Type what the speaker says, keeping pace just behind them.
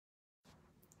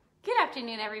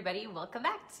afternoon, everybody. Welcome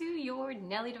back to your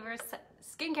Nelly Diverse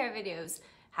skincare videos.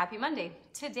 Happy Monday.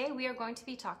 Today we are going to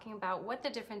be talking about what the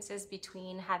difference is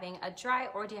between having a dry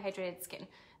or dehydrated skin.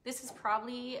 This is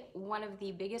probably one of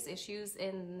the biggest issues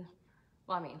in,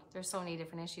 well, I mean, there's so many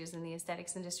different issues in the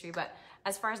aesthetics industry, but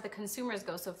as far as the consumers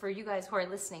go, so for you guys who are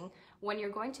listening, when you're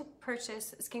going to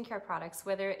purchase skincare products,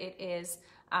 whether it is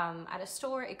at a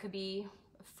store, it could be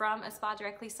from a spa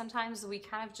directly. Sometimes we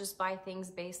kind of just buy things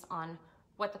based on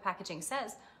what the packaging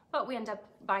says, but we end up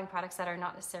buying products that are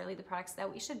not necessarily the products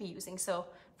that we should be using. So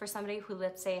for somebody who,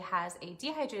 let's say, has a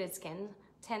dehydrated skin,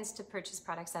 tends to purchase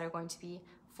products that are going to be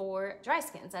for dry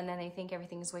skins, and then they think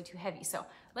everything is way too heavy. So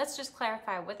let's just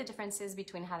clarify what the difference is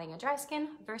between having a dry skin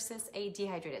versus a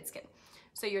dehydrated skin.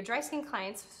 So your dry skin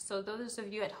clients, so those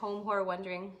of you at home who are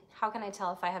wondering, how can I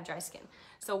tell if I have dry skin?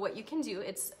 So what you can do,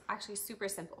 it's actually super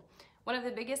simple. One of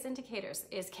the biggest indicators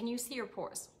is, can you see your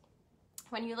pores?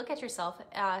 When you look at yourself,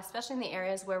 especially in the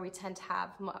areas where we tend to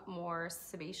have more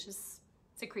sebaceous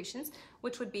secretions,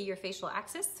 which would be your facial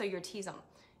axis, so your T-zone.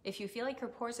 If you feel like your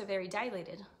pores are very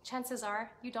dilated, chances are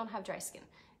you don't have dry skin.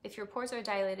 If your pores are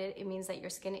dilated, it means that your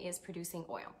skin is producing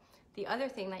oil. The other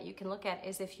thing that you can look at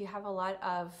is if you have a lot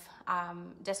of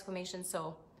desquamation,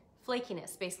 so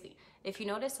flakiness, basically. If you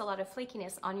notice a lot of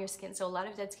flakiness on your skin, so a lot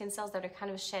of dead skin cells that are kind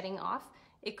of shedding off,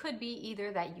 it could be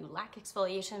either that you lack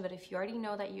exfoliation, but if you already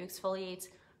know that you exfoliate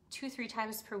 2-3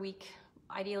 times per week,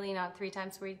 ideally not 3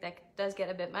 times per week, that does get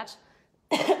a bit much,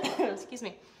 excuse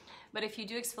me. But if you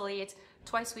do exfoliate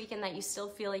twice a week and that you still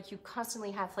feel like you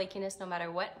constantly have flakiness no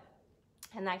matter what,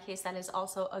 in that case, that is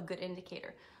also a good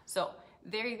indicator. So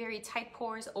very, very tight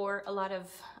pores or a lot of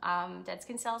dead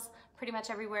skin cells pretty much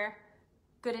everywhere,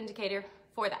 good indicator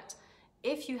for that.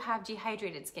 If you have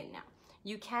dehydrated skin now,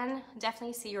 you can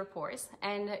definitely see your pores,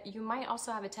 and you might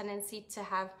also have a tendency to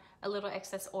have a little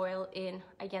excess oil in,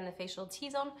 again, the facial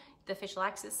T-zone, the facial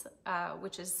axis,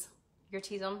 which is your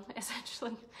T-zone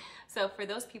essentially. So for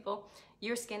those people,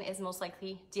 your skin is most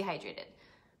likely dehydrated.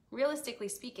 Realistically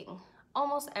speaking,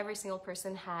 almost every single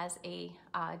person has a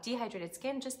dehydrated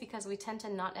skin, just because we tend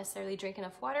to not necessarily drink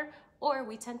enough water, or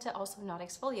we tend to also not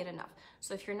exfoliate enough.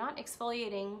 So if you're not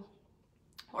exfoliating,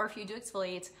 or if you do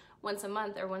exfoliate once a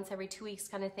month or once every 2 weeks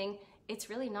kind of thing, it's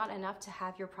really not enough to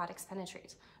have your products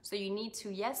penetrate. So you need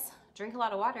to, yes, drink a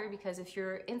lot of water, because if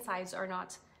your insides are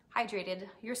not hydrated,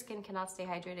 your skin cannot stay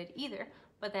hydrated either.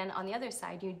 But then on the other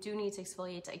side, you do need to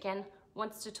exfoliate again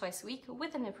once to twice a week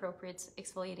with an appropriate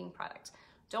exfoliating product.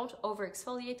 Don't over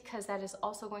exfoliate, because that is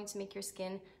also going to make your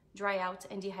skin dry out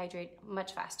and dehydrate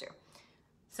much faster.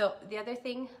 So the other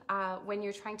thing, when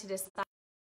you're trying to decide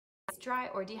dry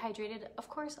or dehydrated, of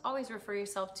course, always refer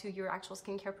yourself to your actual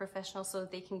skincare professional so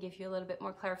that they can give you a little bit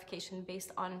more clarification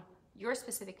based on your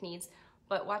specific needs.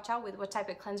 But watch out with what type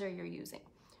of cleanser you're using.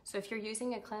 So if you're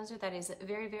using a cleanser that is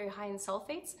very, very high in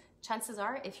sulfates, chances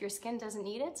are, if your skin doesn't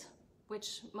need it,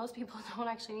 which most people don't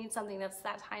actually need something that's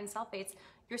that high in sulfates,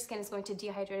 your skin is going to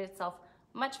dehydrate itself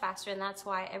much faster. And that's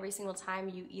why every single time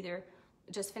you either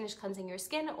just finish cleansing your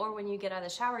skin, or when you get out of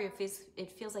the shower, it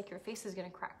feels like your face is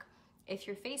gonna crack. If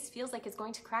your face feels like it's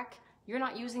going to crack, you're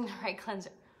not using the right cleanser.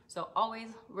 So always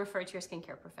refer to your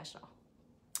skincare professional.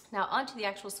 Now on to the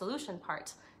actual solution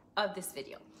part of this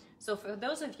video. So for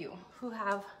those of you who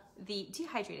have the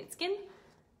dehydrated skin,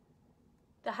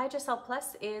 the Hydrocell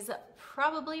Plus is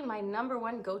probably my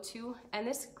 #1 go-to, and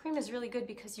this cream is really good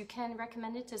because you can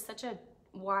recommend it to such a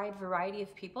wide variety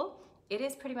of people. It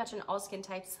is pretty much an all skin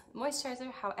types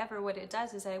moisturizer. However, what it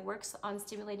does is that it works on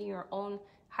stimulating your own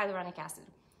hyaluronic acid.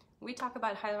 We talk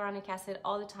about hyaluronic acid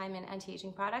all the time in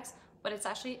anti-aging products, but it's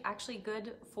actually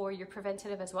good for your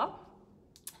preventative as well.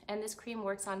 And this cream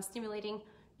works on stimulating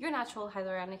your natural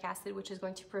hyaluronic acid, which is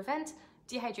going to prevent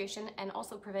dehydration and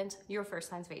also prevent your first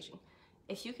signs of aging.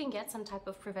 If you can get some type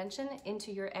of prevention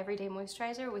into your everyday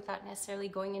moisturizer without necessarily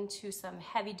going into some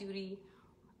heavy-duty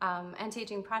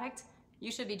anti-aging product,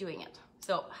 you should be doing it.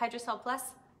 So Hydrocell Plus,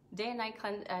 day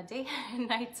and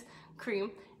night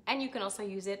cream. And you can also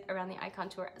use it around the eye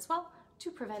contour as well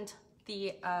to prevent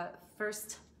the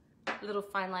first little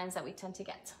fine lines that we tend to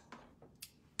get.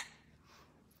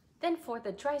 Then for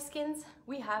the dry skins,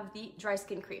 we have the dry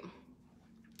skin cream.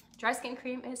 Dry skin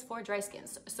cream is for dry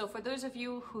skins. So for those of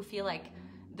you who feel like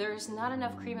there's not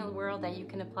enough cream in the world that you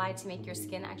can apply to make your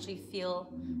skin actually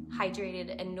feel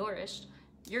hydrated and nourished,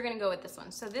 you're gonna go with this one.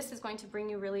 So this is going to bring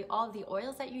you really all of the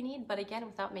oils that you need, but again,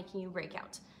 without making you break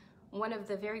out. One of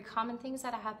the very common things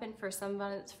that happen for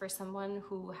someone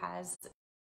who has,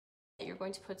 you're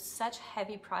going to put such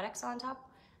heavy products on top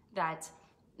that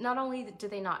not only do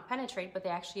they not penetrate, but they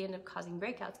actually end up causing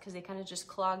breakouts, because they kind of just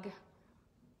clog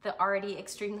the already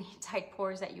extremely tight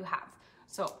pores that you have.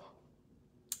 So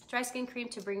dry skin cream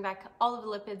to bring back all of the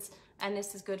lipids, and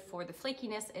this is good for the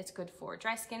flakiness, it's good for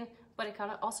dry skin, but it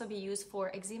can also be used for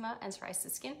eczema and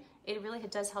psoriasis skin. It really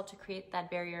does help to create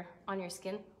that barrier on your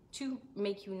skin to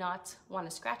make you not want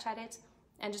to scratch at it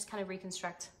and just kind of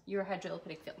reconstruct your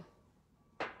hydrolipidic film.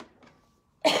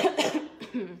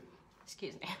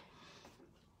 Excuse me.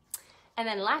 And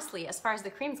then lastly, as far as the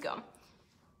creams go,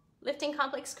 lifting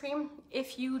complex cream,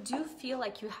 if you do feel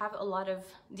like you have a lot of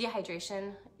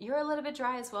dehydration, you're a little bit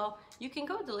dry as well, you can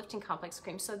go with the lifting complex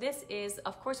cream. So this is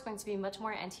of course going to be much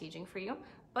more anti-aging for you,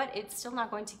 but it's still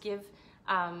not going to give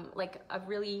like a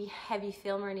really heavy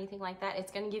film or anything like that.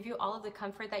 It's going to give you all of the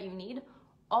comfort that you need,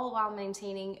 all while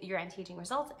maintaining your anti-aging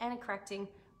results and correcting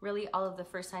really all of the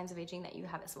first signs of aging that you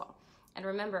have as well. And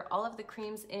remember, all of the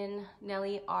creams in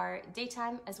Nelly are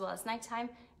daytime as well as nighttime,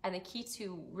 and the key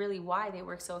to really why they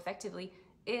work so effectively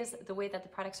is the way that the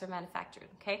products are manufactured,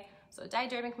 okay? So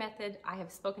diadermic method, I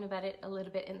have spoken about it a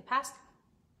little bit in the past.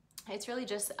 It's really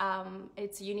just,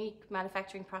 it's a unique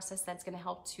manufacturing process that's gonna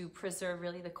help to preserve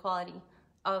really the quality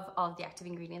of all of the active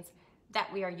ingredients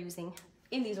that we are using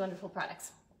in these wonderful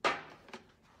products.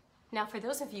 Now, for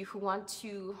those of you who want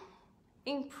to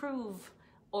improve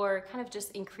or kind of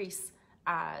just increase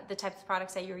the types of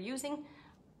products that you're using,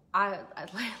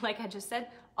 like I just said,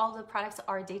 all the products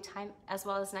are daytime as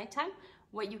well as nighttime.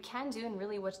 What you can do, and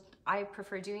really what I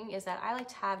prefer doing, is that I like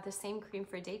to have the same cream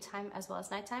for daytime as well as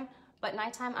nighttime, but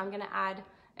nighttime I'm gonna add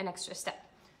an extra step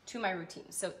to my routine.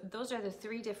 So those are the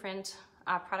three different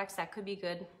products that could be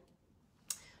good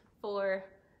for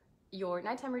your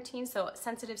nighttime routine. So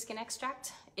sensitive skin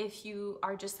extract, if you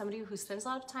are just somebody who spends a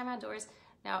lot of time outdoors.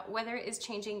 Now, weather is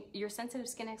changing, your sensitive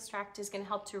skin extract is gonna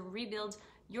help to rebuild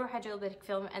your hydrolipidic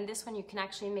film, and this one you can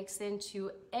actually mix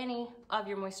into any of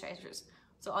your moisturizers.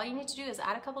 So all you need to do is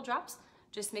add a couple drops,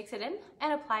 just mix it in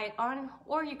and apply it on,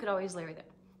 or you could always layer them.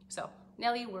 So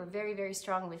Nelly, we're very, very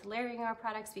strong with layering our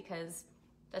products because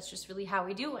that's just really how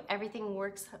we do. Everything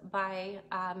works by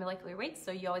molecular weight.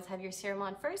 So you always have your serum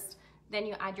on first, then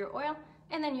you add your oil,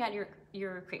 and then you add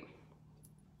your cream.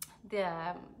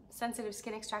 The sensitive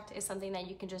skin extract is something that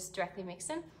you can just directly mix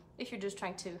in if you're just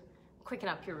trying to quicken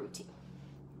up your routine.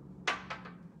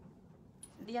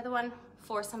 The other one,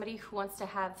 for somebody who wants to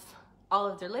have all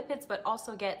of their lipids but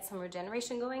also get some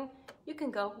regeneration going, you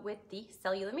can go with the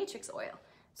cellular matrix oil.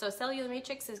 So cellular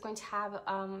matrix is going to have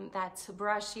that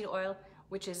barrage seed oil,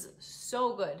 which is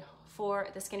so good for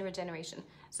the skin regeneration.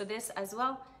 So this as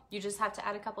well, you just have to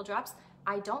add a couple drops.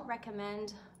 I don't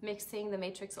recommend mixing the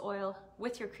matrix oil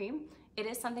with your cream. It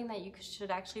is something that you should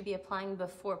actually be applying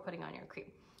before putting on your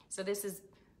cream. So this is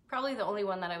probably the only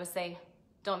one that I would say,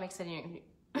 don't mix it in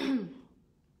your,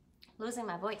 losing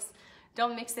my voice.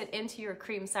 Don't mix it into your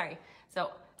cream, sorry. So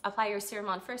apply your serum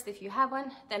on first if you have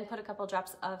one, then put a couple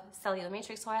drops of cellular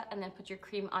matrix oil, and then put your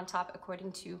cream on top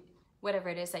according to whatever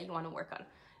it is that you want to work on.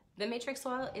 The matrix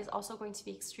oil is also going to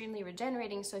be extremely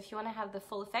regenerating, so if you want to have the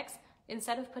full effects,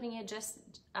 instead of putting it just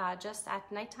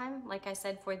at nighttime, like I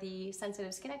said for the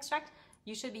sensitive skin extract,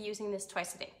 you should be using this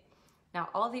twice a day. Now,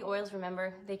 all the oils,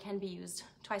 remember, they can be used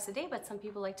twice a day, but some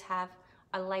people like to have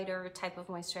a lighter type of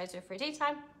moisturizer for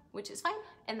daytime, which is fine,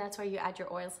 and that's where you add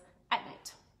your oils at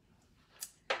night.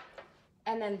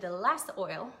 And then the last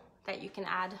oil that you can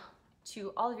add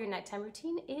to all of your nighttime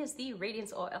routine is the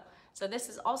radiance oil. So this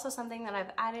is also something that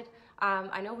I've added.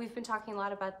 I know we've been talking a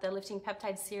lot about the lifting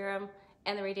peptide serum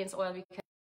and the radiance oil because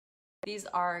these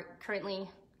are currently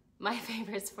my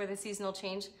favorites for the seasonal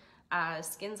change.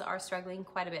 Skins are struggling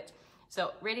quite a bit.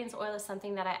 So radiance oil is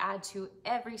something that I add to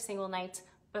every single night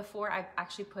before I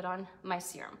actually put on my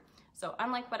serum. So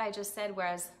unlike what I just said,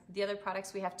 whereas the other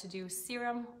products we have to do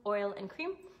serum, oil, and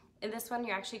cream, in this one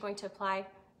you're actually going to apply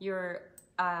your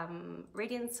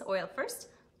radiance oil first,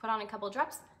 put on a couple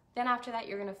drops, then after that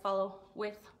you're going to follow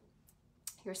with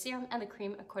your serum and the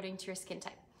cream according to your skin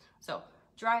type. So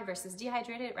dry versus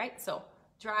dehydrated, right? So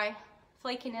dry,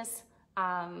 flakiness,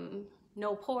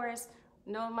 no pores,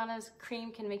 no amount of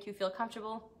cream can make you feel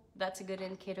comfortable. That's a good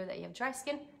indicator that you have dry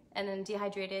skin. And then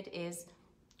dehydrated is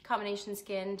combination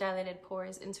skin, dilated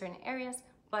pores in certain areas,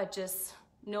 but just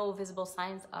no visible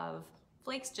signs of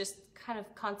flakes, just kind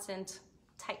of constant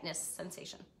tightness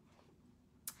sensation.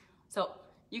 So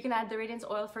you can add the radiance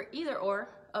oil for either or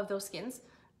of those skins.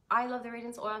 I love the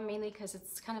radiance oil mainly because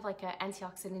it's kind of like an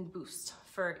antioxidant boost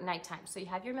for nighttime. So you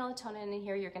have your melatonin in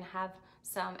here, you're gonna have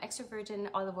some extra virgin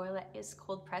olive oil that is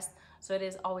cold pressed, so it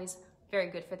is always very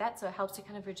good for that. So it helps to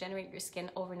kind of regenerate your skin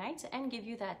overnight and give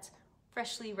you that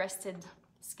freshly rested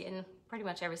skin pretty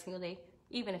much every single day,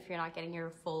 even if you're not getting your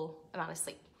full amount of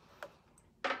sleep.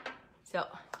 So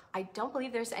I don't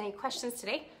believe there's any questions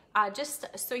today, Just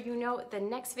so you know, the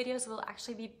next videos will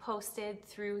actually be posted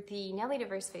through the Nelly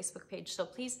Diverse Facebook page. So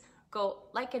please go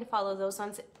like and follow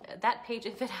that page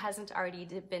if it hasn't already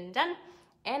been done.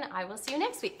 And I will see you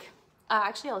next week.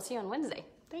 Actually, I'll see you on Wednesday.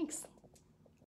 Thanks.